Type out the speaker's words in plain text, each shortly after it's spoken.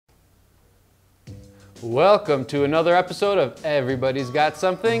Welcome to another episode of Everybody's Got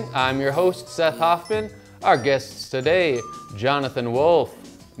Something. I'm your host, Seth Hoffman. Our guests today, Jonathan Wolfe,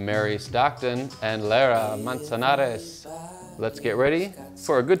 Mary Stockton, and Lara Manzanares. Let's get ready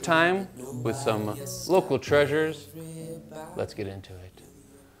for a good time with some local treasures. Let's get into it.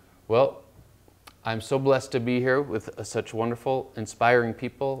 Well, I'm so blessed to be here with such wonderful, inspiring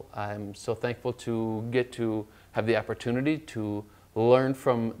people. I'm so thankful to get to have the opportunity to learn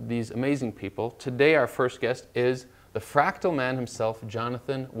from these amazing people. Today, our first guest is the Fractal man himself,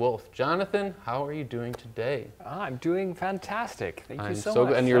 Jonathan Wolfe. Jonathan, how are you doing today? I'm doing fantastic. Thank you so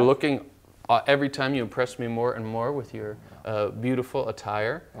much. And you're looking, every time you impress me more and more with your beautiful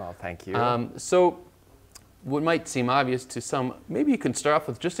attire. Well, thank you. So, what might seem obvious to some, maybe you can start off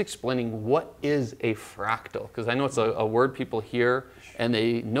with just explaining what is a fractal, because I know it's a word people hear and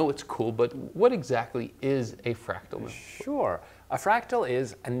they know it's cool, but what exactly is a fractal? Sure. A fractal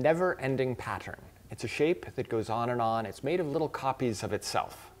is a never-ending pattern. It's a shape that goes on and on. It's made of little copies of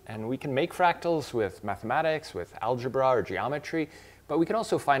itself. And we can make fractals with mathematics, with algebra or geometry, but we can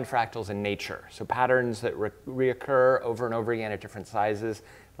also find fractals in nature. So patterns that reoccur over and over again at different sizes,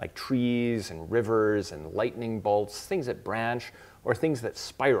 like trees and rivers and lightning bolts, things that branch, or things that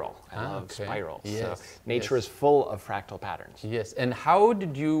spiral. I love spirals. Yes. So nature is full of fractal patterns. Yes. And how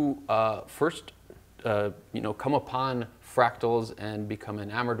did you first come upon fractals and become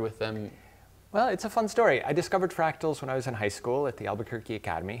enamored with them? Well, it's a fun story. I discovered fractals when I was in high school at the Albuquerque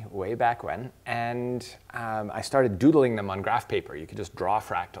Academy, way back when, and I started doodling them on graph paper. You could just draw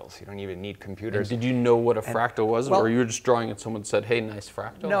fractals. You don't even need computers. And did you know what a fractal was, or you were just drawing and someone said, hey, nice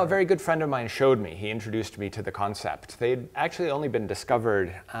fractal? No, a very good friend of mine showed me. He introduced me to the concept. They'd actually only been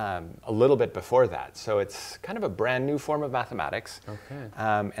discovered a little bit before that, so it's kind of a brand new form of mathematics. Okay.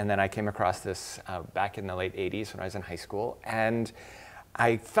 And then I came across this back in the late 80s when I was in high school, and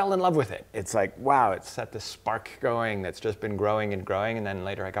I fell in love with it. It's like, wow, it set this spark going that's just been growing and growing. And then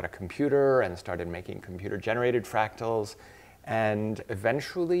later I got a computer and started making computer-generated fractals. And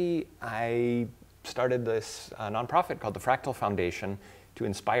eventually I started this nonprofit called the Fractal Foundation to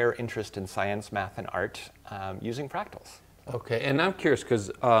inspire interest in science, math, and art using fractals. Okay, and I'm curious because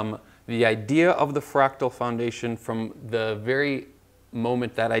the idea of the Fractal Foundation, from the very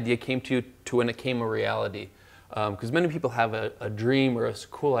moment that idea came to you to when it came a reality, because many people have a dream or a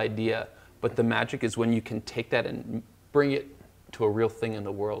cool idea, but the magic is when you can take that and bring it to a real thing in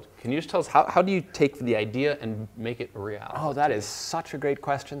the world. Can you just tell us, how do you take the idea and make it a reality? Oh, that is such a great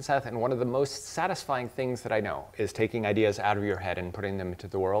question, Seth. And one of the most satisfying things that I know is taking ideas out of your head and putting them into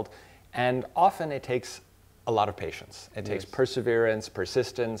the world. And often it takes a lot of patience. It takes perseverance,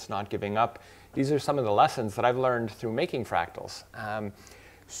 persistence, not giving up. These are some of the lessons that I've learned through making fractals.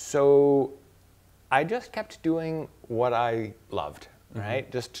 So I just kept doing what I loved,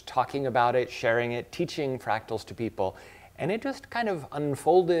 right? Just talking about it, sharing it, teaching fractals to people. And it just kind of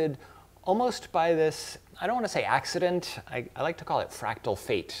unfolded almost by this, I don't want to say accident, I like to call it fractal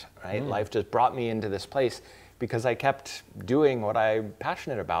fate, right? Life just brought me into this place because I kept doing what I'm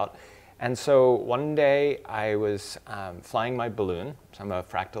passionate about. And so one day I was flying my balloon, so I'm a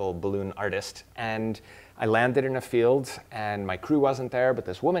fractal balloon artist, and I landed in a field and my crew wasn't there, but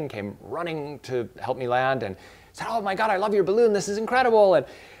this woman came running to help me land and said, oh my God, I love your balloon, this is incredible. And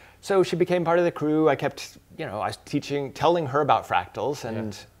so she became part of the crew. I kept, I was telling her about fractals,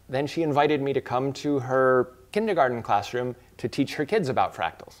 and then she invited me to come to her kindergarten classroom to teach her kids about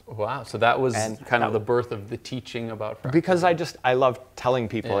fractals. Wow, so that was kind of the birth of the teaching about fractals. Because I love telling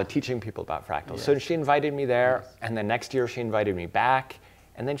people and teaching people about fractals. So she invited me there, and then next year she invited me back,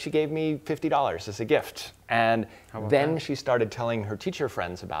 and then she gave me $50 as a gift. And then she started telling her teacher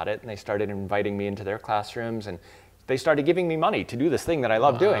friends about it, and they started inviting me into their classrooms, and they started giving me money to do this thing that I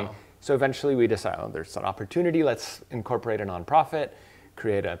love doing. So eventually we decided, oh, there's an opportunity, let's incorporate a nonprofit,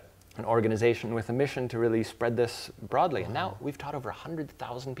 create an organization with a mission to really spread this broadly. And now we've taught over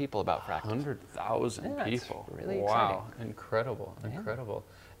 100,000 people about fractals. 100,000 people. It's really exciting. Wow, incredible, incredible.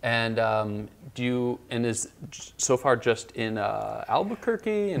 And is so far just in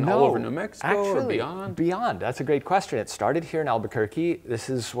Albuquerque and all over New Mexico or beyond? Beyond. That's a great question. It started here in Albuquerque. This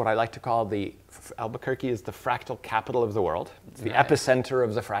is what I like to call Albuquerque is the fractal capital of the world. It's the epicenter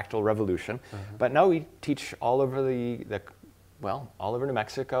of the fractal revolution. But now we teach all over all over New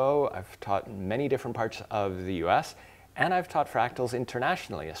Mexico. I've taught in many different parts of the US, and I've taught fractals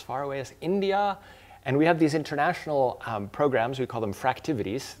internationally, as far away as India. And we have these international programs, we call them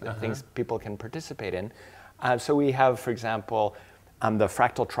fractivities, things people can participate in. So we have, for example, the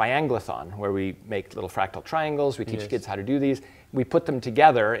Fractal Trianglathon, where we make little fractal triangles, we teach kids how to do these. We put them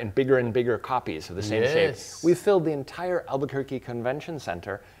together in bigger and bigger copies of the same shape. We filled the entire Albuquerque Convention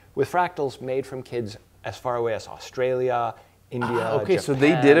Center with fractals made from kids as far away as Australia, India, okay, Japan. so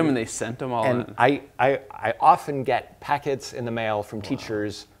they did them and they sent them all And in. I often get packets in the mail from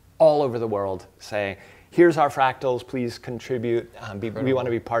teachers all over the world saying, here's our fractals, please contribute. We want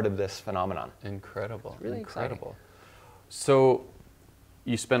to be part of this phenomenon. Incredible, Really incredible. So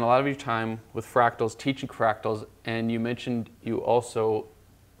you spend a lot of your time with fractals, teaching fractals, and you mentioned you also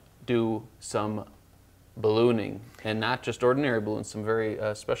do some ballooning, and not just ordinary balloons, some very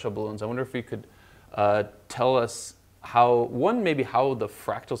special balloons. I wonder if you could tell us maybe how the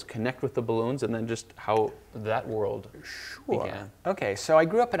fractals connect with the balloons, and then just how that world began. Okay, so I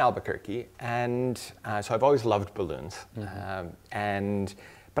grew up in Albuquerque, and so I've always loved balloons.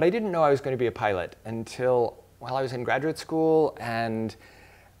 But I didn't know I was going to be a pilot until I was in graduate school, and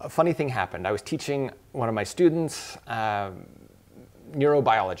a funny thing happened. I was teaching one of my students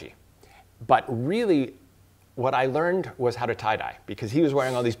neurobiology, but really what I learned was how to tie-dye, because he was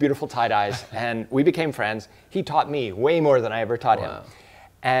wearing all these beautiful tie-dyes, and we became friends. He taught me way more than I ever taught him.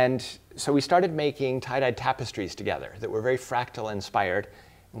 And so we started making tie-dyed tapestries together that were very fractal inspired.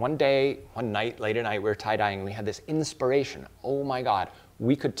 One night, late at night, we were tie-dyeing, and we had this inspiration. Oh my God,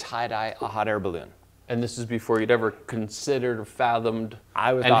 we could tie-dye a hot air balloon. And this is before you'd ever considered or fathomed.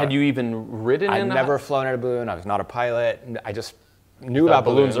 Had you even ridden in? I'd never flown in a balloon. I was not a pilot. I just knew about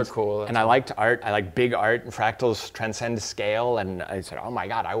balloons. Are cool. And I liked art. I like big art, and fractals transcend scale. And I said, oh my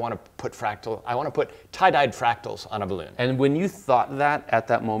God, I want to put tie-dyed fractals on a balloon. And when you thought that at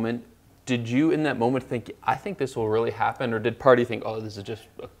that moment, did you in that moment think, I think this will really happen? Or did part of you think, oh, this is just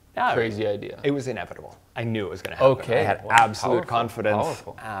a crazy idea? It was inevitable. I knew it was going to happen. Okay. I had absolute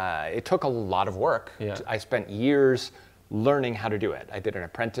Powerful. confidence. It took a lot of work. Yeah. I spent years learning how to do it. I did an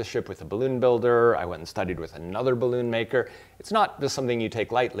apprenticeship with a balloon builder. I went and studied with another balloon maker. It's not just something you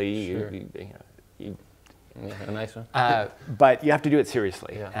take lightly. Sure. A nice one. But you have to do it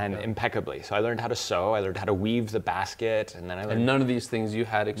seriously and impeccably. So I learned how to sew. I learned how to weave the basket, and then I learned. And none of these things you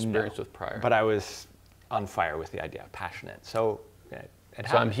had experience with prior. But I was on fire with the idea, passionate. So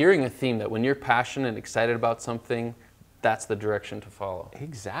So I'm hearing a theme that when you're passionate and excited about something, that's the direction to follow.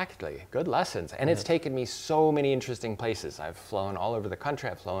 Exactly. Good lessons. And it's taken me so many interesting places. I've flown all over the country.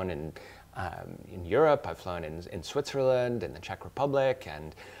 I've flown in Europe. I've flown in Switzerland, in the Czech Republic,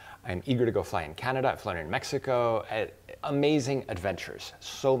 and I'm eager to go fly in Canada. I've flown in Mexico. Amazing adventures.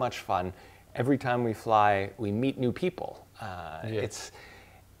 So much fun. Every time we fly, we meet new people.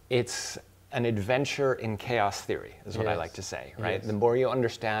 It's an adventure in chaos theory, is what I like to say, right? Yes. The more you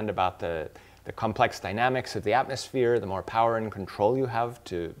understand about the complex dynamics of the atmosphere, the more power and control you have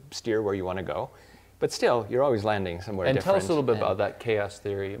to steer where you want to go. But still, you're always landing somewhere different. And tell us a little bit about that chaos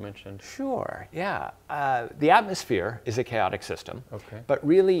theory you mentioned. Sure, yeah. The atmosphere is a chaotic system. Okay. But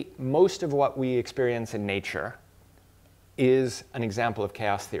really, most of what we experience in nature is an example of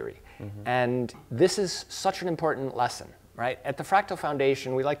chaos theory. And this is such an important lesson, right? At the Fractal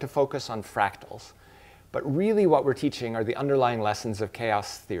Foundation, we like to focus on fractals. But really what we're teaching are the underlying lessons of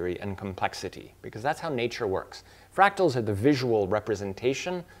chaos theory and complexity, because that's how nature works. Fractals are the visual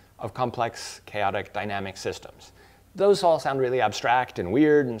representation of complex, chaotic, dynamic systems. Those all sound really abstract and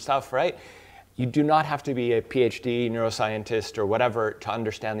weird and stuff, right? You do not have to be a PhD, neuroscientist, or whatever to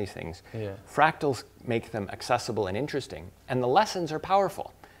understand these things. Fractals make them accessible and interesting, and the lessons are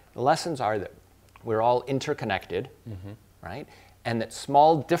powerful. The lessons are that we're all interconnected, right? And that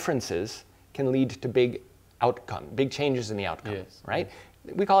small differences can lead to big changes in the outcome, right?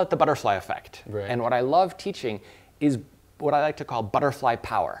 We call it the butterfly effect. And what I love teaching is what I like to call butterfly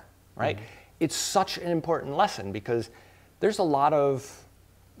power, right? It's such an important lesson because there's a lot of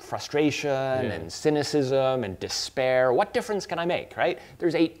frustration and cynicism and despair. What difference can I make, right?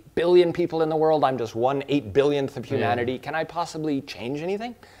 There's 8 billion people in the world. I'm just 1/8 billionth of humanity. Can I possibly change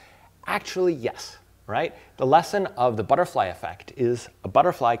anything? Actually, yes, right? The lesson of the butterfly effect is a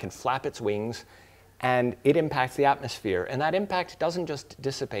butterfly can flap its wings and it impacts the atmosphere. And that impact doesn't just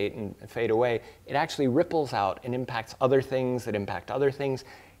dissipate and fade away. It actually ripples out and impacts other things that impact other things.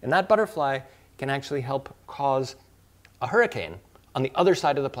 And that butterfly can actually help cause a hurricane on the other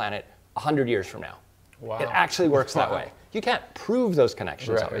side of the planet 100 years from now. Wow. It actually works that way. You can't prove those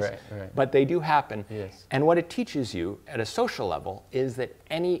connections always, but they do happen. And what it teaches you at a social level is that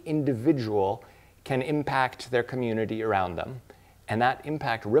any individual can impact their community around them. And that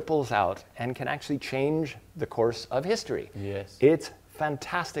impact ripples out and can actually change the course of history. It's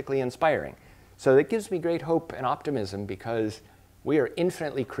fantastically inspiring. So that gives me great hope and optimism because we are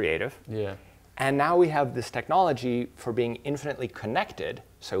infinitely creative. And now we have this technology for being infinitely connected.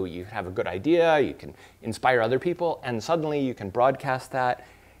 So you have a good idea, you can inspire other people, and suddenly you can broadcast that.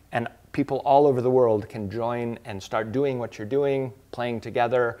 And people all over the world can join and start doing what you're doing, playing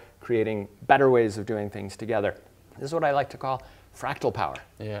together, creating better ways of doing things together. This is what I like to call fractal power.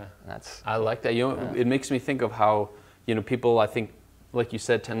 Yeah, that's. I like that. You know, it makes me think of how, you know, people, I think, like you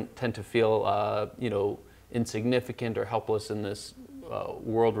said, tend to feel, you know, insignificant or helpless in this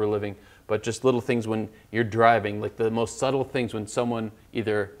world we're living. But just little things when you're driving, like the most subtle things when someone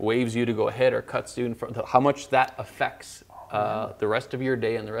either waves you to go ahead or cuts you in front, how much that affects the rest of your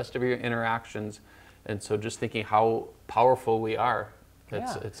day and the rest of your interactions. And so just thinking how powerful we are.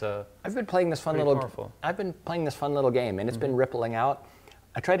 I've been playing this fun little game, and it's been rippling out.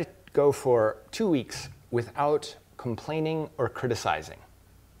 I try to go for 2 weeks without complaining or criticizing.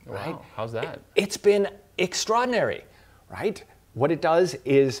 Right? Wow, how's that? It's been extraordinary, right? What it does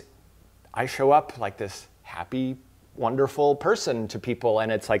is I show up like this happy, wonderful person to people, and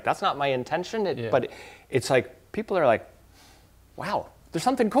it's like, that's not my intention, but it's like, people are like, wow, there's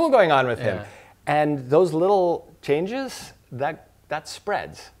something cool going on with him. And those little changes, that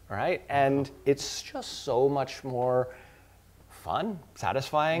spreads, right? And it's just so much more fun,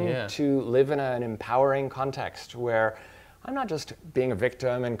 satisfying to live in an empowering context where I'm not just being a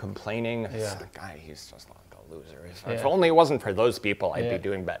victim and complaining, the guy, he's just like a loser. If only it wasn't for those people, I'd be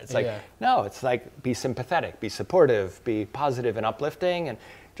doing better. It's like, no, it's like, be sympathetic, be supportive, be positive and uplifting, and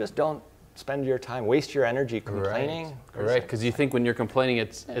just don't spend your time, waste your energy complaining. Right, because you think when you're complaining,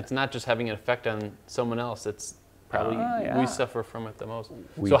 it's not just having an effect on someone else, it's probably we suffer from it the most.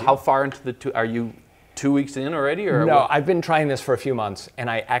 So how far into the are you 2 weeks in already? Or no, I've been trying this for a few months, and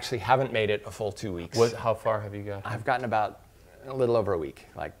I actually haven't made it a full 2 weeks. How far have you got? I've gotten about a little over a week,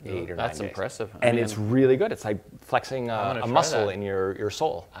 like 8 or 9 days. That's impressive. And it's really good. It's like flexing a muscle in your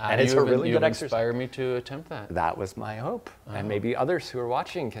soul. And it's a really good exercise. You inspire me to attempt that. That was my hope. And maybe others who are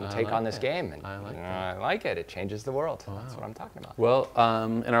watching can take on this game. And I like it. It changes the world. That's what I'm talking about. Well,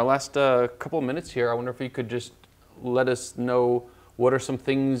 in our last couple of minutes here, I wonder if you could just let us know what are some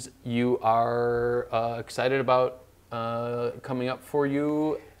things you are excited about coming up for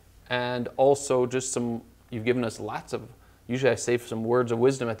you, and also just you've given us lots of, usually I save some words of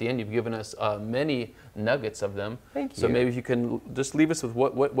wisdom at the end, you've given us many nuggets of them. Thank you. So maybe if you can just leave us with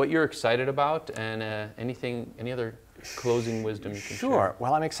what you're excited about, and any other closing wisdom you can share. Sure.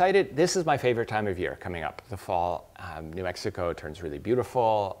 Well, I'm excited. This is my favorite time of year coming up, the fall. New Mexico turns really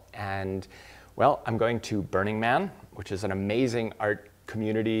beautiful, and well, I'm going to Burning Man, which is an amazing art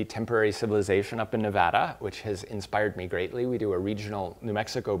community, temporary civilization up in Nevada, which has inspired me greatly. We do a regional New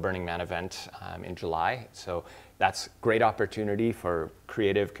Mexico Burning Man event in July, so that's great opportunity for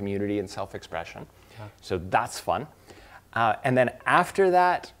creative community and self-expression. So that's fun. And then after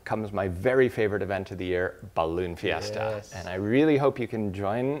that comes my very favorite event of the year, Balloon Fiesta. And I really hope you can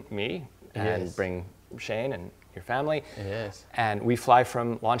join me and bring Shane and your family. And we fly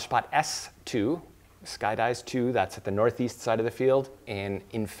from launch spot S2, Skydive 2, that's at the northeast side of the field, in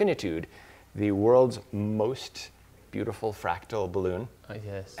Infinitude, the world's most beautiful fractal balloon.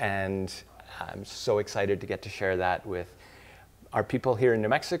 And I'm so excited to get to share that with our people here in New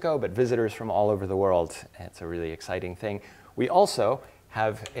Mexico, but visitors from all over the world. It's a really exciting thing. We also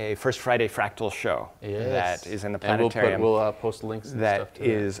have a First Friday Fractals show that is in the planetarium. And we'll post links and stuff to that.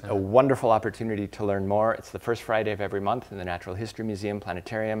 That is a wonderful opportunity to learn more. It's the first Friday of every month in the Natural History Museum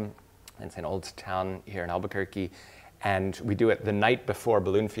Planetarium. It's in Old Town here in Albuquerque. And we do it the night before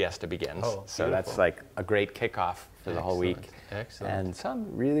Balloon Fiesta begins. So that's like a great kickoff for the whole week. And so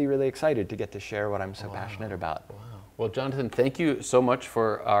I'm really, really excited to get to share what I'm so passionate about. Well, Jonathan, thank you so much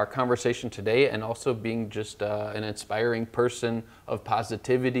for our conversation today, and also being just an inspiring person of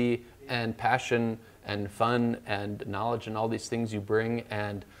positivity and passion and fun and knowledge and all these things you bring.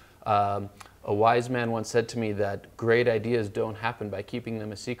 And a wise man once said to me that great ideas don't happen by keeping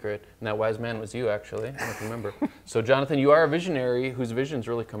them a secret. And that wise man was you, actually. I don't remember. So, Jonathan, you are a visionary whose visions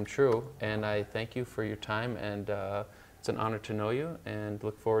really come true. And I thank you for your time. And it's an honor to know you, and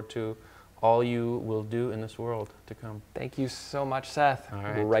look forward to all you will do in this world to come. Thank you so much, Seth. All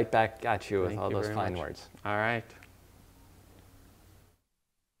right. We'll right back at you with all those fine words. All right.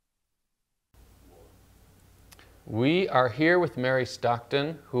 We are here with Mary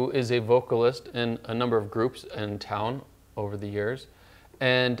Stockton, who is a vocalist in a number of groups in town over the years.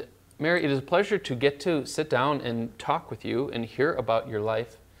 And Mary, it is a pleasure to get to sit down and talk with you and hear about your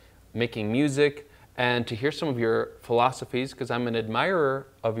life making music, and to hear some of your philosophies, because I'm an admirer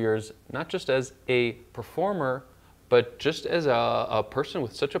of yours, not just as a performer, but just as a person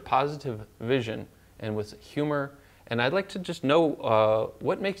with such a positive vision and with humor. And I'd like to just know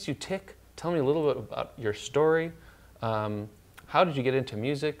what makes you tick. Tell me a little bit about your story, how did you get into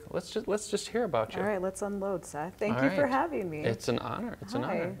music? Let's just hear about you. All right, let's unload, Seth. Thank you for having me. It's an honor. It's an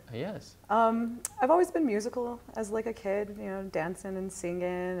honor. Yes. I've always been musical as like a kid, you know, dancing and singing,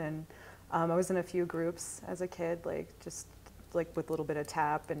 and I was in a few groups as a kid, like just like with a little bit of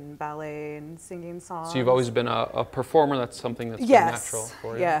tap and ballet and singing songs. So you've always been a performer. That's something that's been natural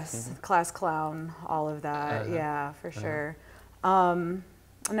for you. Yes, class clown, all of that. Yeah, for sure. And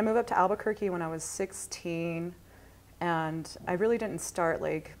I moved up to Albuquerque when I was 16. And I really didn't start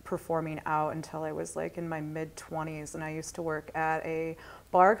like performing out until I was like in my mid-20s, and I used to work at a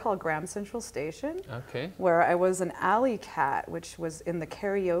bar called Grand Central Station, where I was an alley cat, which was in the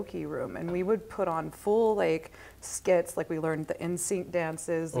karaoke room, and we would put on full like skits, like we learned the NSYNC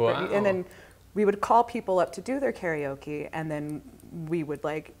dances, and then we would call people up to do their karaoke, and then we would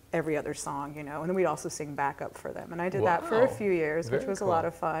like every other song, you know, and then we'd also sing backup for them, and I did that for a few years, which was a lot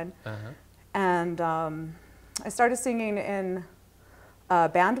of fun, and I started singing in a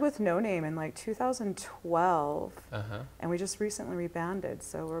band with No Name in like 2012, and we just recently rebanded,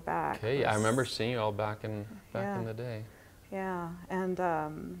 so we're back. Okay, yeah, I remember seeing you all back in the day. Yeah, and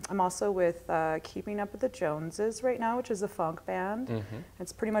I'm also with Keeping Up with the Joneses right now, which is a funk band.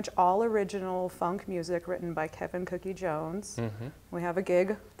 It's pretty much all original funk music written by Kevin Cookie Jones. We have a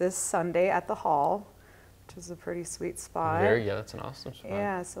gig this Sunday at the Hall, which is a pretty sweet spot. Yeah, that's an awesome spot.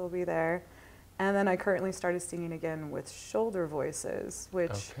 Yeah, so we'll be there. And then I currently started singing again with Shoulder Voices,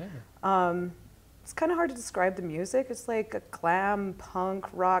 which it's kind of hard to describe the music. It's like a glam, punk,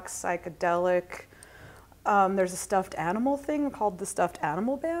 rock, psychedelic. There's a stuffed animal thing called the Stuffed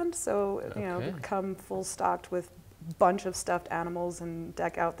Animal Band. So, you know, we come full stocked with a bunch of stuffed animals and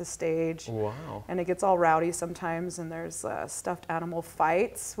deck out the stage. Wow. And it gets all rowdy sometimes, and there's stuffed animal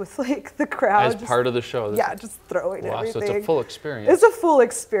fights with like the crowd. As part of the show? Yeah, just throwing everything. So it's a full experience. It's a full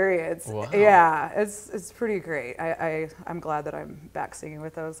experience. Wow. Yeah, it's pretty great. I'm glad that I'm back singing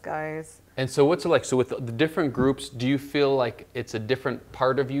with those guys. And so what's it like? So with the different groups, do you feel like it's a different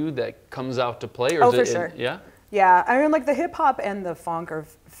part of you that comes out to play? Or for sure. Yeah? Yeah, I mean, like the hip hop and the funk are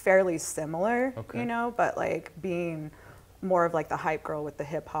fairly similar, you know, but like being more of like the hype girl with the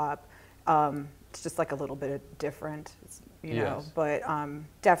hip hop, it's just like a little bit different, you know, but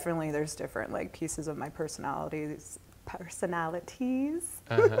definitely there's different like pieces of my personalities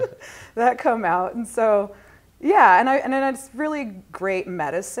that come out. And so, yeah, and it's really great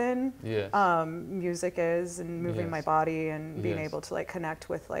medicine, music is, and moving my body and being able to like connect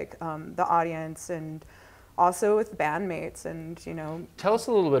with like the audience, and also with bandmates, and you know. Tell us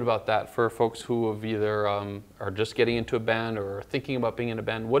a little bit about that for folks who have either are just getting into a band or are thinking about being in a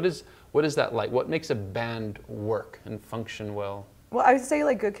band. What is that like? What makes a band work and function well? Well, I would say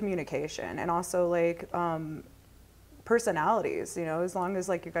like good communication, and also like personalities. You know, as long as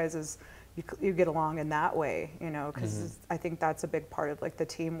like you guys you get along in that way, you know, because I think that's a big part of like the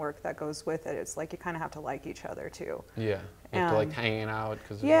teamwork that goes with it. It's like you kind of have to like each other too. Yeah, you have to like hanging out.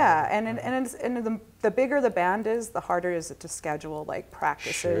 And the bigger the band is, the harder is it to schedule like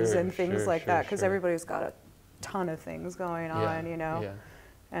practices and things like that, because everybody's got a ton of things going on, you know. Yeah.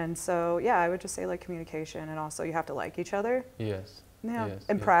 And so, yeah, I would just say like communication, and also you have to like each other. Yes. Yeah,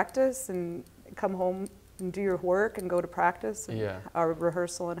 and practice, and come home and do your work and go to practice and our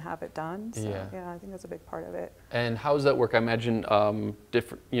rehearsal and have it done. So yeah, I think that's a big part of it. And how does that work? I imagine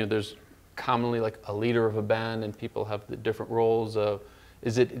different, you know, there's commonly like a leader of a band and people have the different roles.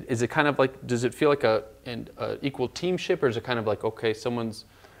 Is it kind of like, does it feel like an equal teamship, or is it kind of like, okay, someone's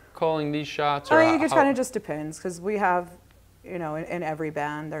calling these shots? Or it kind of just depends, because we have, you know, in every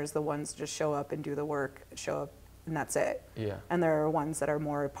band, there's the ones just show up and do the work, show up, and that's it. Yeah. And there are ones that are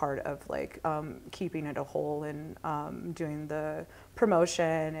more a part of like keeping it a whole, and doing the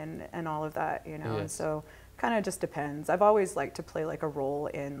promotion and all of that, you know. And so kind of just depends. I've always liked to play like a role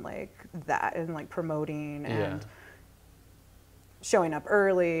in like that, and like promoting and showing up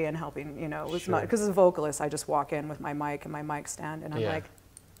early and helping, you know, because as a vocalist, I just walk in with my mic and my mic stand, and I'm like,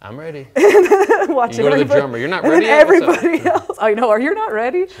 I'm ready. Watching you go to the drummer. You're not ready. And then everybody else, I know, are you not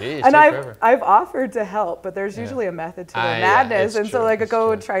ready? Jeez, and I've offered to help, but there's usually a method to the madness, and so like I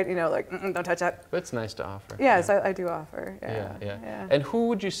go and try, you know, like don't touch that. But it's nice to offer. Yes, I do offer. Yeah. And who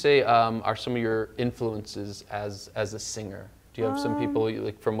would you say are some of your influences as a singer? Do you have some people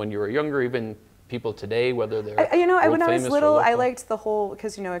like from when you were younger, even people today, whether they're when I was little, I liked the whole,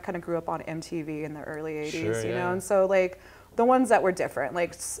 because you know I kind of grew up on MTV in the early '80s, you know, and so like. The ones that were different,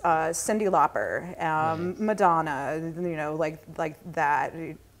 like Cyndi Lauper, Madonna, you know, like that,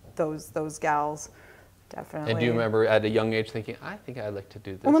 those gals. Definitely. And do you remember at a young age thinking, I think I'd like to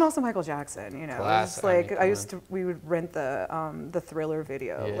do this? Well, and also Michael Jackson, you know. Class, It's like I mean, we would rent the Thriller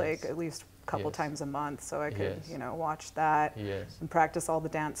video Yes. like at least a couple Yes. times a month, so I could, Yes. you know, watch that Yes. and practice all the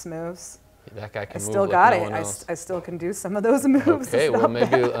dance moves. That guy I can move still like got no it. one else. I still can do some of those moves. Okay, It's well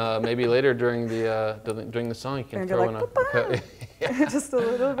not bad. maybe later during the song you can And throw you're in like, a. Yeah. Just a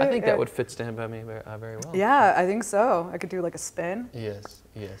little bit. I think yeah. that would fit Stand By Me very well. Yeah, I think so. I could do like a spin. Yes,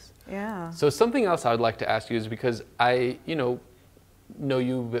 yes. Yeah. So something else I would like to ask you is because I, know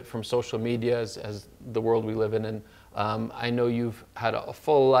you a bit from social media as the world we live in, and I know you've had a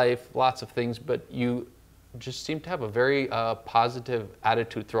full life, lots of things, but you just seem to have a very positive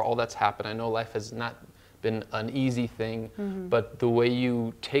attitude through all that's happened. I know life has not been an easy thing, but the way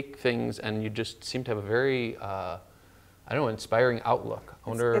you take things and you just seem to have a very, I don't know, inspiring outlook. I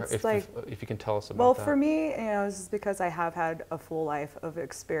wonder if you can tell us about that. Well, for me, it's just because I have had a full life of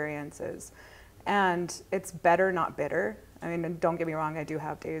experiences, and it's better, not bitter. I mean, don't get me wrong, I do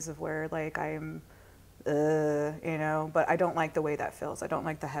have days of where like I'm, but I don't like the way that feels. I don't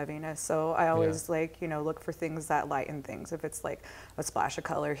like the heaviness. So I always look for things that lighten things. If it's like a splash of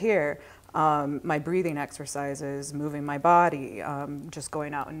color here, my breathing exercises, moving my body, just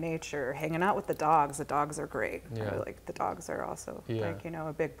going out in nature, hanging out with the dogs. The dogs are great. Yeah. Like the dogs are also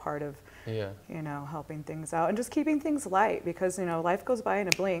a big part of, helping things out and just keeping things light because, life goes by in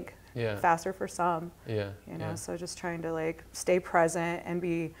a blink, faster for some, so just trying to like stay present and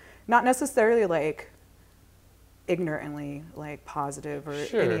be not necessarily like ignorantly like positive or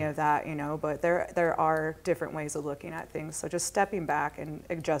any of that, but there are different ways of looking at things. So just stepping back and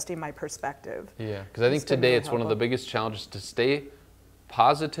adjusting my perspective. Yeah, because I think today it's one of the biggest challenges to stay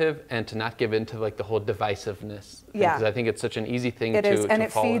positive and to not give into like the whole divisiveness. Yeah. Because I think it's such an easy thing it is, and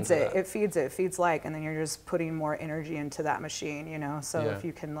it fall feeds into it. that. It feeds like, and then you're just putting more energy into that machine, So if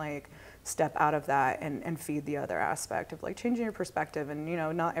you can like step out of that and feed the other aspect of like changing your perspective and,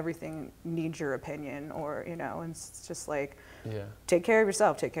 not everything needs your opinion or, and it's just like, take care of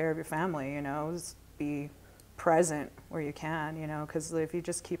yourself, take care of your family, just be present where you can, because if you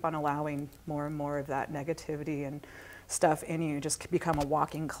just keep on allowing more and more of that negativity and stuff in you, just become a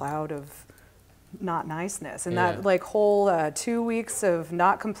walking cloud of not niceness. And that like whole 2 weeks of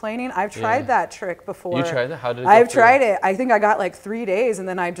not complaining, I've tried that trick before. You tried that? How did it go I've through? tried it. I think I got like 3 days, and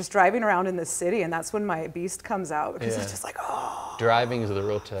then I'm just driving around in the city, and that's when my beast comes out because it's just like, oh. Driving is the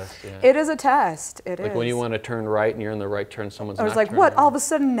real test. It is a test. It is. Like when you want to turn right and you're in the right turn, someone's I was not like, turning what? right. All of a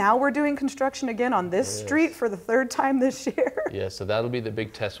sudden now we're doing construction again on this street for the 3rd time this year. Yeah, so that'll be the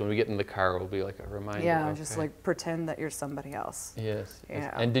big test when we get in the car. It'll be like a reminder. Yeah, just like pretend that you're somebody else. Yes.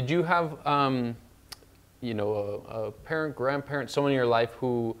 Yeah. And did you have, a parent, grandparent, someone in your life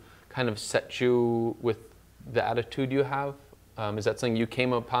who kind of set you with the attitude you have? Is that something you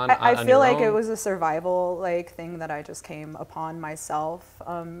came upon on I feel like your it own? was a survival like thing that I just came upon myself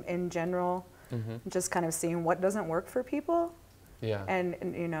in general. Just kind of seeing what doesn't work for people. Yeah.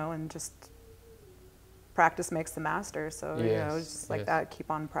 And just practice makes the master. So, just like that,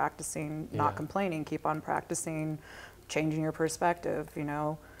 keep on practicing, not complaining, keep on practicing, changing your perspective,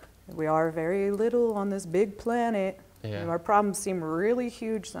 We are very little on this big planet. Yeah. Our problems seem really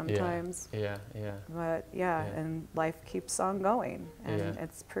huge sometimes. Yeah. But and life keeps on going, and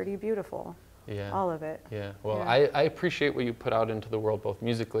it's pretty beautiful. Yeah. All of it. Yeah. Well, I appreciate what you put out into the world, both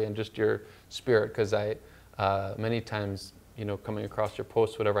musically and just your spirit, because I many times, coming across your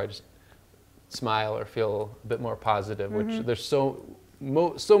posts, whatever, I just smile or feel a bit more positive. Which there's so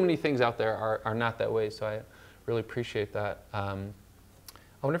many things out there are not that way. So I really appreciate that.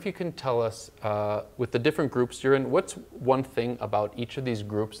 I wonder if you can tell us, with the different groups you're in, what's one thing about each of these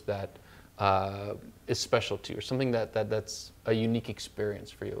groups that is special to you, or something that's a unique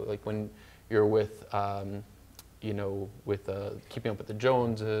experience for you? Like when you're with, with Keeping Up with the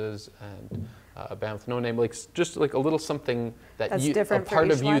Joneses and a band with no name, like just like a little something that That's you, a different for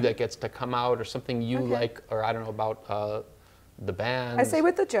part of each you one? that gets to come out, or something you like, or I don't know about the band. I say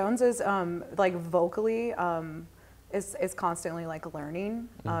with the Joneses, like vocally, is constantly like learning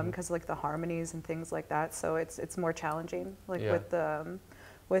because like the harmonies and things like that. So it's more challenging like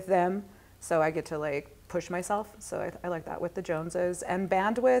with them. So I get to like push myself. So I like that with the Joneses. And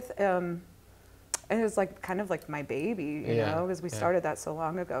bandwidth, it was like kind of like my baby, you know, because we started that so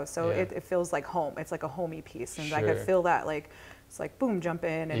long ago. So it feels like home. It's like a homey piece, and I could feel that like. It's like boom, jump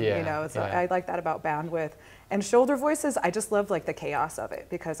in, and so I like that about bandwidth. And shoulder voices, I just love like the chaos of it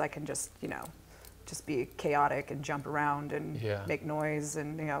because I can just just be chaotic and jump around and make noise,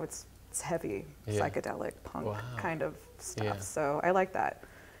 and it's heavy psychedelic punk kind of stuff. So I like that,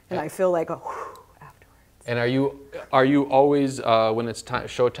 and I feel like afterwards. And are you always, when it's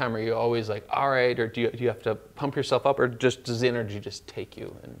showtime, are you always like, all right, or do you have to pump yourself up, or just does the energy just take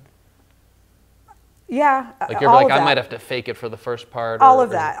you? And yeah, like you're like, I might have to fake it for the first part. All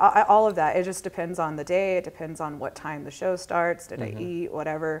of that. It just depends on the day. It depends on what time the show starts. Did I eat?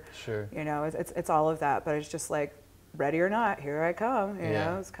 Whatever. Sure. You know, it's all of that. But it's just like, ready or not, here I come. You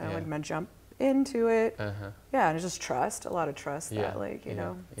know, it's kind of like I'm gonna jump into it. Yeah, and it's just trust, a lot of trust that like, you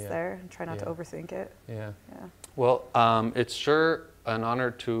know, it's there, and try not to overthink it. Yeah. Well, it's sure an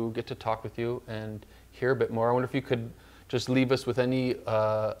honor to get to talk with you and hear a bit more. I wonder if you could just leave us with any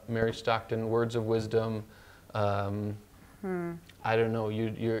Mary Stockton words of wisdom. I don't know,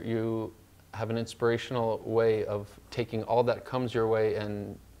 you have an inspirational way of taking all that comes your way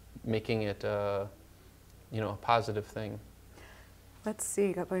and making it you know, a positive thing. Let's see,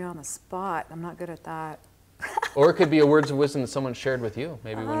 you got me on the spot. I'm not good at that. Or it could be a words of wisdom that someone shared with you,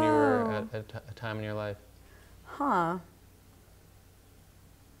 maybe when you were at a time in your life. Huh.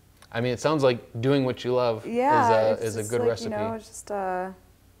 I mean, it sounds like doing what you love is a good recipe. You know, it's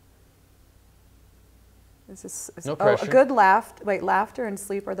just no pressure. A good laughter and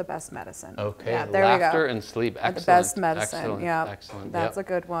sleep are the best medicine. Okay, yeah, there we go. Laughter and sleep, excellent. The best medicine. Excellent. Yeah, excellent. That's a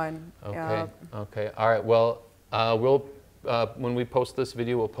good one. Okay. Yep. Okay. All right. Well, we'll when we post this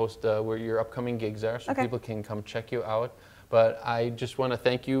video, we'll post where your upcoming gigs are, so people can come check you out. But I just want to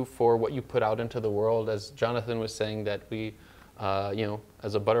thank you for what you put out into the world. As Jonathan was saying, that we, you know,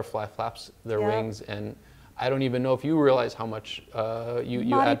 as a butterfly flaps their wings, and I don't even know if you realize how much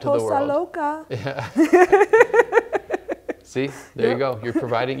you add to the world. Loca. Yeah. See, there you go. You're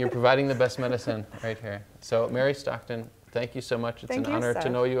providing the best medicine right here. So, Mary Stockton, thank you so much. It's an honor to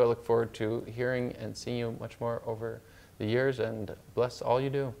know you. I look forward to hearing and seeing you much more over the years, and bless all you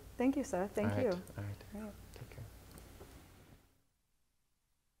do. Thank you, Seth. Thank you. All right. Take care.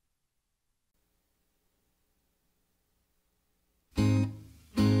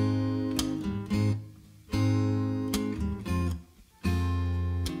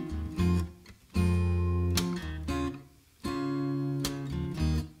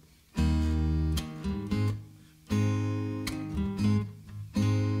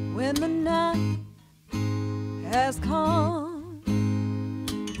 When the night has come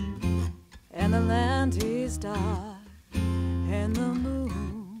and the land is dark and the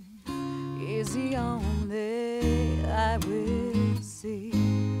moon is the only I will see.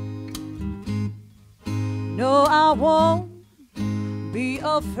 No, I won't be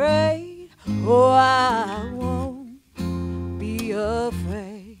afraid. Oh, I won't be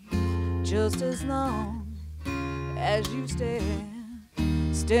afraid. Just as long as you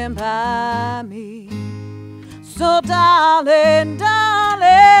stand by me. So darling,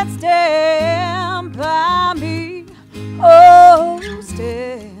 darling, stand by me. Oh,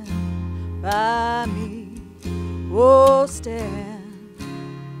 stand by me. Oh, stand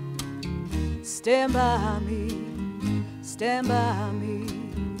by me. Stand by me.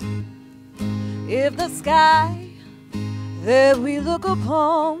 If the sky that we look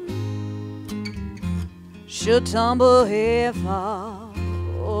upon should tumble and fall,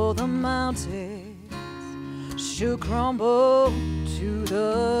 oh, the mountains should crumble to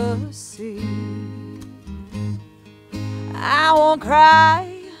the sea, I won't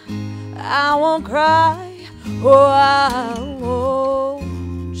cry, I won't cry, oh, I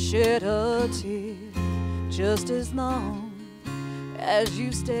won't shed a tear, just as long as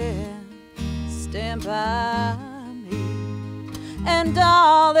you stand by me. And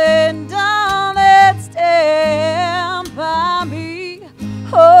darling, darling, stand by me.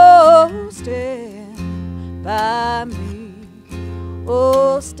 Oh, stand by me.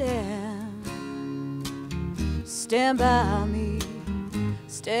 Oh, stand by me.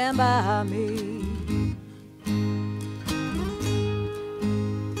 Stand by me.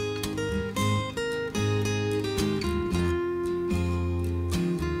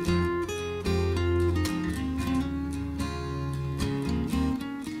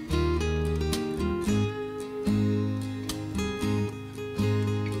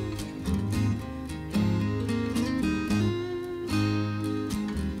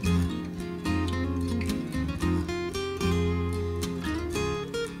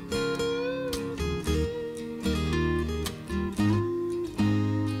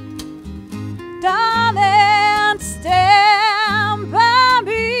 Darling, stand by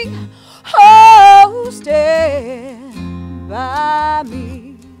me. Oh, stand by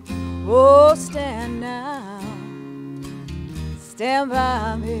me. Oh, stand now. Stand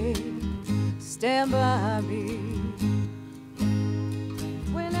by me. Stand by me.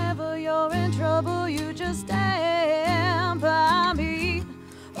 Whenever you're in trouble, you just stand by me.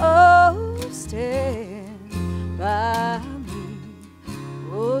 Oh, stand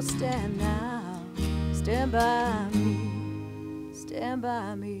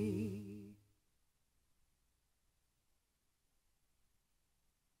by me.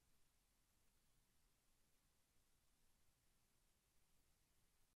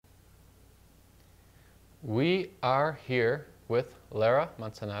 We are here with Lara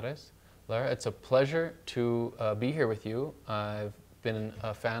Manzanares. Lara, it's a pleasure to be here with you. I've been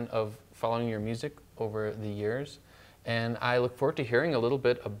a fan of following your music over the years, and I look forward to hearing a little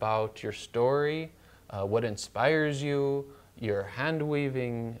bit about your story, what inspires you, your hand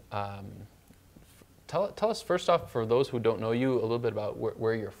weaving. Tell us first off, for those who don't know you, a little bit about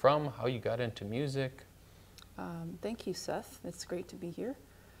where you're from, how you got into music. Thank you, Seth. It's great to be here.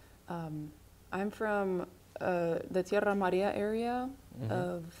 I'm from the Tierra Maria area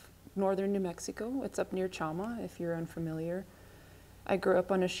of northern New Mexico. It's up near Chama, if you're unfamiliar. I grew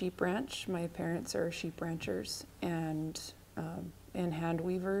up on a sheep ranch. My parents are sheep ranchers and hand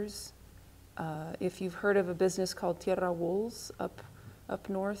weavers. If you've heard of a business called Tierra Wools up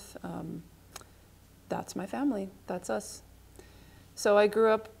north, that's my family. That's us. So I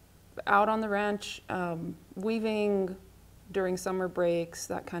grew up out on the ranch, weaving during summer breaks,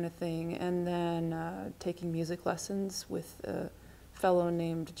 that kind of thing, and then taking music lessons with a fellow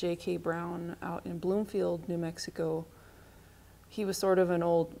named J.K. Brown out in Bloomfield, New Mexico. He was sort of an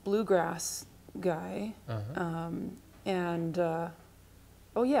old bluegrass guy.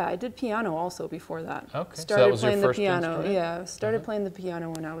 Oh yeah, I did piano also before that. Okay, Started so that was playing your first the piano. instrument? Yeah, started playing the piano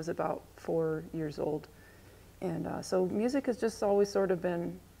when I was about 4 years old. And so music has just always sort of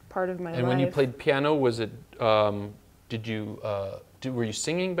been part of my life. And when you played piano, was it, were you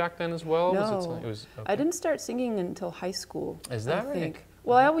singing back then as well? No, Was it, okay. I didn't start singing until high school. Is that I right? think.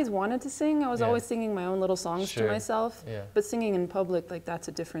 Well, I always wanted to sing. I was Yeah. always singing my own little songs Sure. to myself. Yeah. But singing in public, like, that's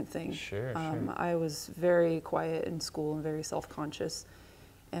a different thing. Sure, I was very quiet in school and very self-conscious.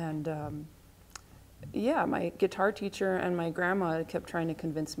 And yeah, my guitar teacher and my grandma kept trying to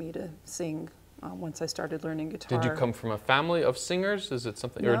convince me to sing once I started learning guitar. Did you come from a family of singers? Is it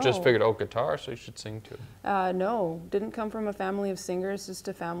something, or just No. figured, oh, guitar, so you should sing too? No, didn't come from a family of singers, just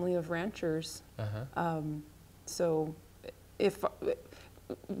a family of ranchers. So if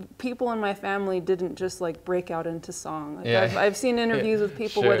people in my family didn't just like break out into song. Like Yeah. I've seen interviews with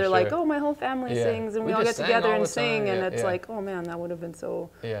people where they're like, oh, my whole family Yeah. sings and we all just get sang together all and the time. sing, and Yeah, it's yeah. like, oh man, that would have been so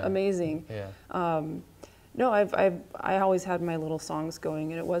Yeah. amazing. Yeah. No, I always had my little songs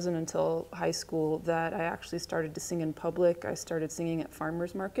going, and it wasn't until high school that I actually started to sing in public. I started singing at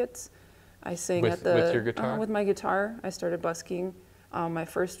farmers markets. I sang With- at the with your guitar? with my guitar. I started busking. My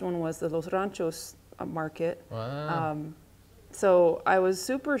first one was the Los Ranchos market. Wow. So I was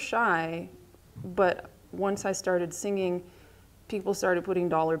super shy, but once I started singing, people started putting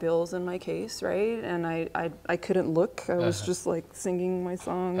dollar bills in my case, right? And I couldn't look. I was just like singing my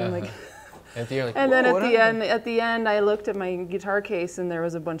song and like. And then, you're like, And then "Whoa, at the end, I looked at my guitar case and there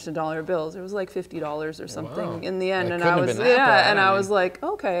was a bunch of dollar bills. It was like $50 or something Wow. in the end, It and couldn't I have was been that bad, and I I was mean. like,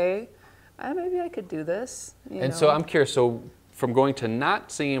 okay, maybe I could do this. You And know? so I'm curious, so from going to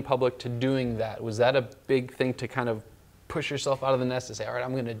not singing in public to doing that, was that a big thing to kind of push yourself out of the nest to say, all right,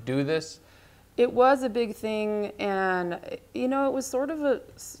 I'm going to do this? It was a big thing, and you know, it was sort of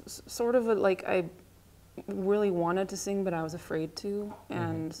a like I really wanted to sing, but I was afraid to,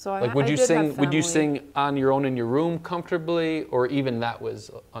 and so Like, I would you did have sing? Would you family. sing on your own in your room comfortably, or even that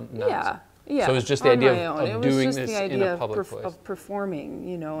was not? Yeah. Yeah, So it was just the on idea my of own. It was doing just this the in idea a public place. of performing,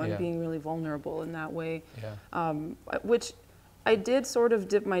 you know, and Yeah. being really vulnerable in that way. Yeah. Which I did sort of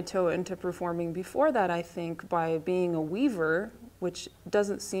dip my toe into performing before that, I think, by being a weaver, which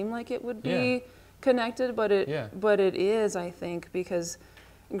doesn't seem like it would be Yeah. connected, but Yeah. it is, I think, because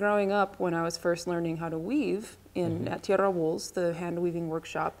growing up, when I was first learning how to weave at Tierra Wools, the hand weaving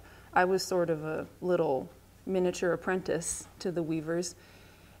workshop, I was sort of a little miniature apprentice to the weavers.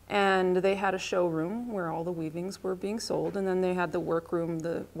 And they had a showroom where all the weavings were being sold, and then they had the workroom,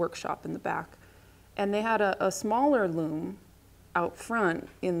 the workshop in the back. And they had a smaller loom out front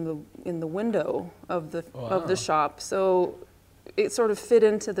in the window of the shop. So it sort of fit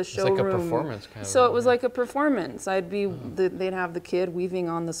into the showroom. It's like a performance kind of. So it was like a performance. They'd have the kid weaving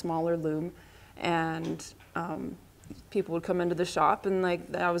on the smaller loom, and people would come into the shop, and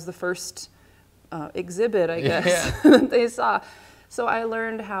like that was the first exhibit, I guess, that they saw. So I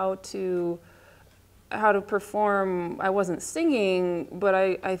learned how to perform. I wasn't singing, but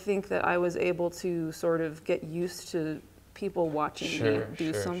I think that I was able to sort of get used to people watching me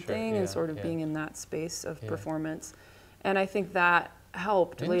do something and sort of being in that space of performance. And I think that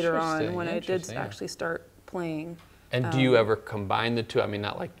helped later on when I did actually start playing. And do you ever combine the two? I mean,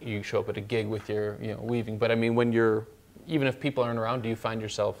 not like you show up at a gig with your weaving, but I mean, when you're, even if people aren't around, do you find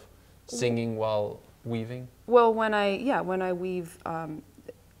yourself singing while weaving? Well, when I weave,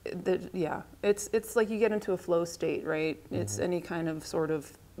 yeah, it's like you get into a flow state, right? It's any kind of sort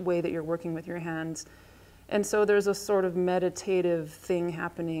of way that you're working with your hands. And so there's a sort of meditative thing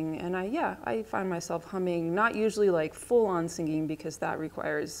happening, and I find myself humming, not usually like full-on singing because that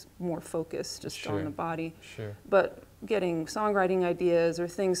requires more focus just on the body, but getting songwriting ideas or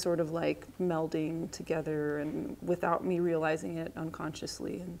things sort of like melding together and without me realizing it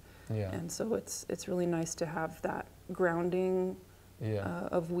unconsciously. And so it's really nice to have that grounding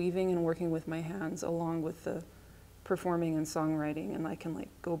of weaving and working with my hands along with the performing and songwriting, and I can like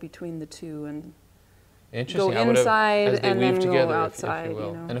go between the two and go inside and then go outside. You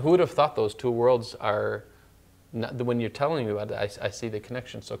know? And who would have thought those two worlds are, not, when you're telling me about it, I see the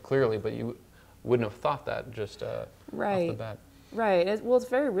connection so clearly, but you wouldn't have thought that just off the bat. Right. Well, it's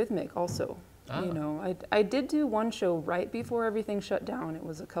very rhythmic also. You know, I did do one show right before everything shut down. It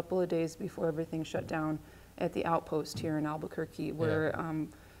was a couple of days before everything shut down at the Outpost here in Albuquerque,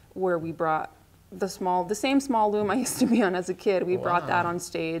 where we brought the same small loom I used to be on as a kid. We brought that on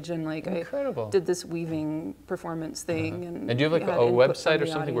stage, and like I did this weaving performance thing. And do you have like a website or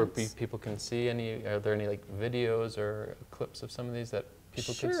something where people can see any? Are there any like videos or clips of some of these that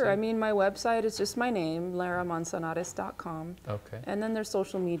people can see? Sure. I mean, my website is just my name, laramanzanares.com. Okay. And then there's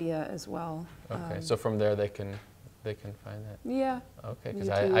social media as well. Okay. So from there they can find that. Yeah. Okay. Because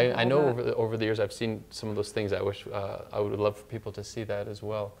I know over the years I've seen some of those things. I wish I would love for people to see that as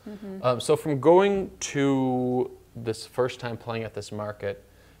well. So from going to this first time playing at this market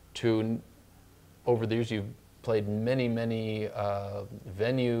to over the years you've played many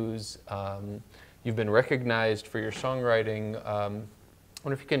venues. You've been recognized for your songwriting. I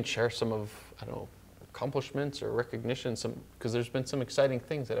wonder if you can share some of, I don't know, accomplishments or recognition, because there's been some exciting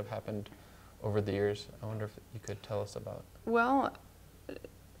things that have happened over the years. I wonder if you could tell us about. Well,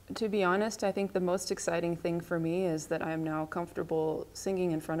 to be honest, I think the most exciting thing for me is that I am now comfortable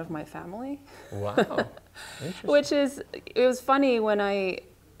singing in front of my family. Wow. Interesting. It was funny when I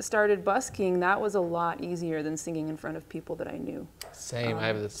started busking, that was a lot easier than singing in front of people that I knew. Same, I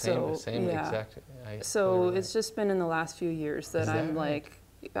have the same exact. So it's just been in the last few years that I'm like,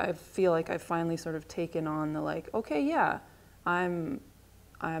 I feel like I've finally sort of taken on the like, okay, yeah, I'm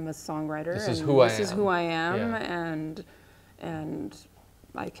a songwriter. This is who I am, and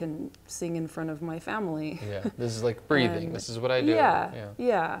I can sing in front of my family. Yeah, this is like breathing. This is what I do.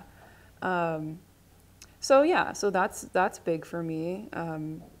 Yeah. So that's big for me.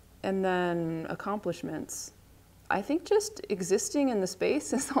 And then accomplishments. I think just existing in the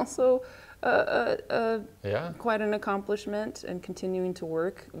space is also quite an accomplishment, and continuing to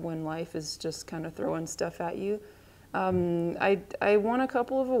work when life is just kind of throwing stuff at you. I won a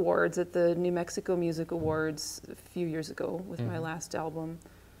couple of awards at the New Mexico Music Awards a few years ago with my last album.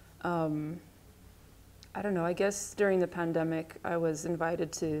 I don't know, I guess during the pandemic I was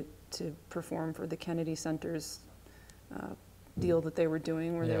invited to perform for the Kennedy Center's deal that they were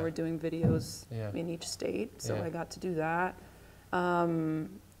doing, where they were doing videos in each state, so I got to do that.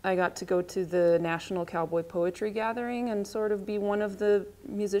 I got to go to the National Cowboy Poetry Gathering and sort of be one of the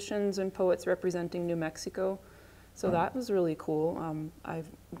musicians and poets representing New Mexico. So that was really cool. I've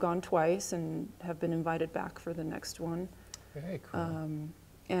gone twice and have been invited back for the next one. Very cool.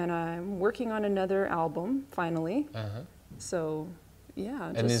 And I'm working on another album, finally. So,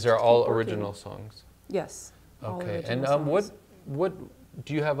 yeah. And these are all original songs? Yes. Okay. And what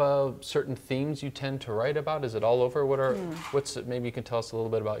do you have certain themes you tend to write about? Is it all over? Maybe you can tell us a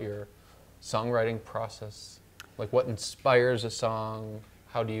little bit about your songwriting process. Like what inspires a song?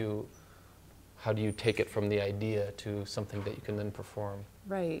 How do you take it from the idea to something that you can then perform?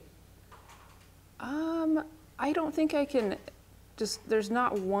 Right. I don't think I can there's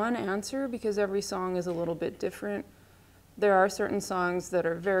not one answer, because every song is a little bit different. There are certain songs that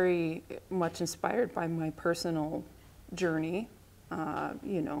are very much inspired by my personal journey.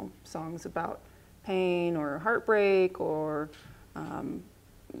 You know, songs about pain or heartbreak or,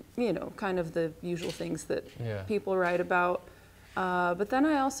 you know, kind of the usual things that people write about. But then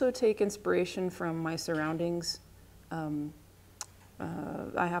I also take inspiration from my surroundings. I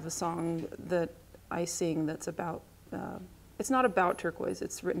have a song that I sing that's about, it's not about turquoise,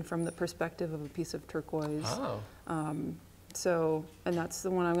 it's written from the perspective of a piece of turquoise. And that's the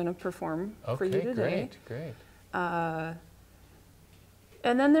one I'm going to perform for you today. Great.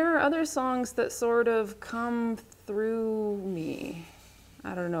 And then there are other songs that sort of come through me.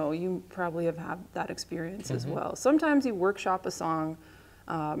 I don't know, you probably have had that experience as well. Sometimes you workshop a song,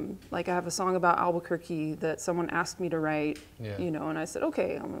 like I have a song about Albuquerque that someone asked me to write, you know, and I said,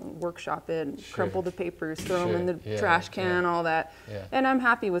 okay, I'm gonna workshop it, and crumple the papers, throw them in the trash can, all that. And I'm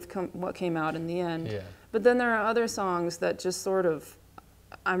happy with what came out in the end. But then there are other songs that just sort of,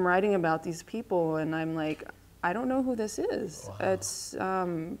 I'm writing about these people, and I'm like, I don't know who this is. Wow. It's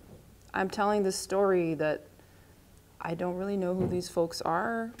I'm telling this story that I don't really know who these folks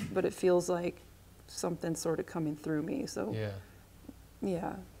are, but it feels like something's sort of coming through me. So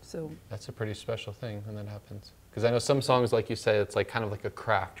yeah, so that's a pretty special thing when that happens. Because I know some songs, like you say, it's like kind of like a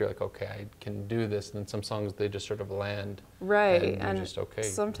craft. You're like, okay, I can do this. And then some songs, they just sort of land. Right, and you're just okay.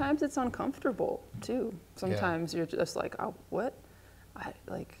 Sometimes it's uncomfortable too. Sometimes you're just like, oh, what?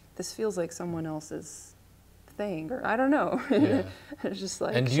 This feels like someone else's thing, or I don't know. Yeah. It's just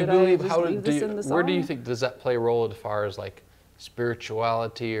like, and do you should believe, I just how leave this in the song? where do you think, does that play a role as far as like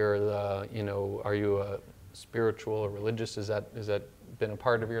spirituality, or the, you know, are you a spiritual or religious? Is that been a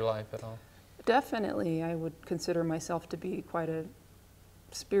part of your life at all? Definitely, I would consider myself to be quite a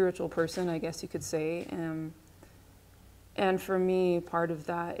spiritual person, I guess you could say. And for me, part of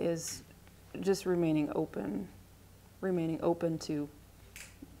that is just remaining open to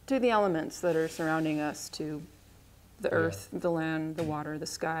the elements that are surrounding us, to the earth, the land, the water, the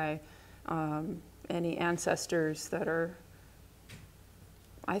sky, any ancestors that are,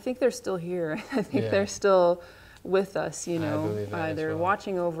 I think they're still here. I think they're still with us, you know, either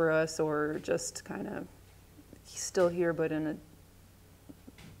watching over us or just kind of still here, but in a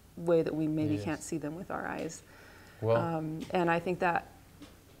way that we maybe can't see them with our eyes. Well, and I think that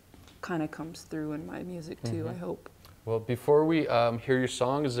kind of comes through in my music too, I hope. Well, before we hear your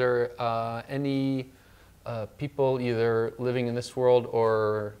song, is there any people either living in this world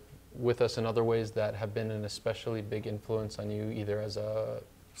or with us in other ways that have been an especially big influence on you, either as a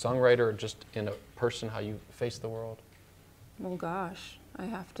songwriter or just in a person, how you face the world? Well, gosh, I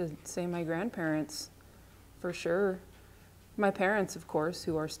have to say my grandparents, for sure. My parents, of course,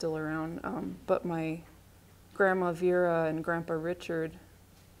 who are still around, but my Grandma Vera and Grandpa Richard,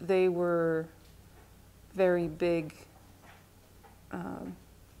 they were very big,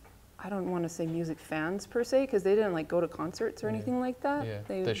 I don't want to say music fans per se, because they didn't like go to concerts or anything like that.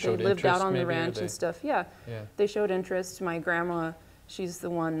 Yeah. They showed lived out on maybe, the ranch and stuff. Yeah. They showed interest. My grandma, she's the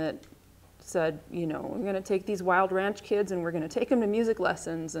one that said, you know, we're going to take these wild ranch kids and we're going to take them to music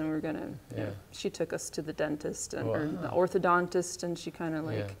lessons, and we're going to, you know, she took us to the dentist and or the orthodontist, and she kind of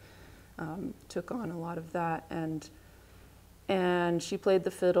like took on a lot of that, and she played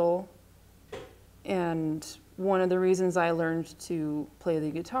the fiddle. And one of the reasons I learned to play the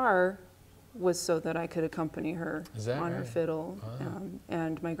guitar was so that I could accompany her on her fiddle.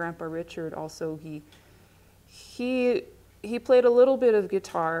 And my Grandpa Richard also, he played a little bit of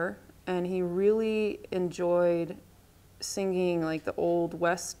guitar, and he really enjoyed singing like the old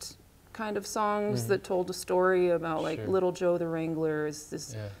West kind of songs that told a story about like Little Joe the Wrangler is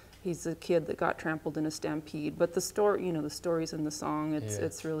this. He's a kid that got trampled in a stampede, but the story, you know, the story's in the song.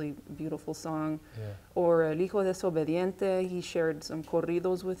 It's really a beautiful song. Or El Hijo Desobediente, he shared some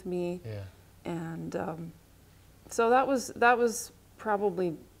corridos with me, and so that was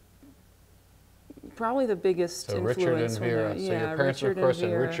probably the biggest influence. Richard and Vera. So your parents were, of course,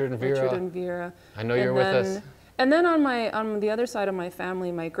 Richard and Vera. Richard and Vera. I know you're with us. And then on the other side of my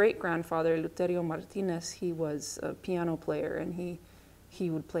family, my great grandfather Luterio Martinez, he was a piano player, and he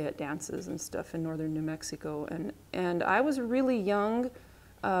would play at dances and stuff in northern New Mexico. And I was really young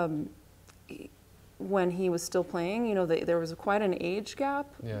when he was still playing. You know, there was quite an age gap,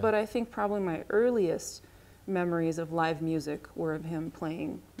 but I think probably my earliest memories of live music were of him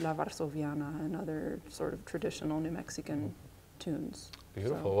playing La Varsoviana and other sort of traditional New Mexican tunes.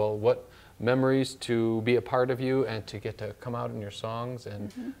 Beautiful. So. Well, what memories to be a part of you and to get to come out in your songs,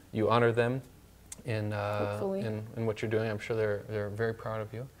 and you honor them in what you're doing. I'm sure they're very proud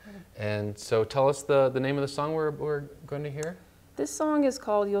of you. And so tell us the name of the song we're going to hear. This song is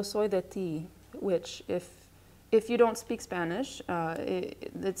called Yo Soy de Ti, which if you don't speak Spanish,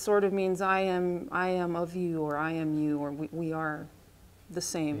 it sort of means I am of you, or I am you, or we are the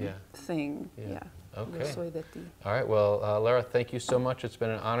same thing. Okay. Yo soy de ti. All right. Well, Lara, thank you so much. It's been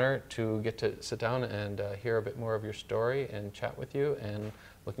an honor to get to sit down and hear a bit more of your story and chat with you, and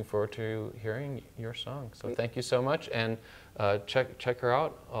looking forward to hearing your song. So Great. Thank you so much, and check her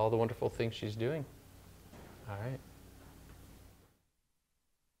out, all the wonderful things she's doing. All right.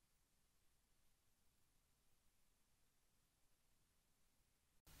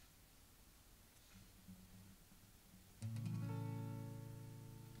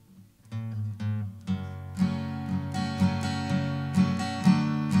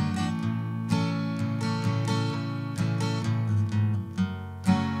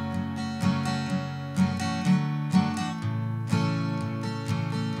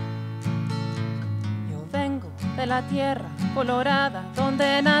 De la tierra colorada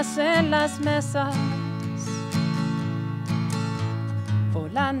donde nacen las mesas. Por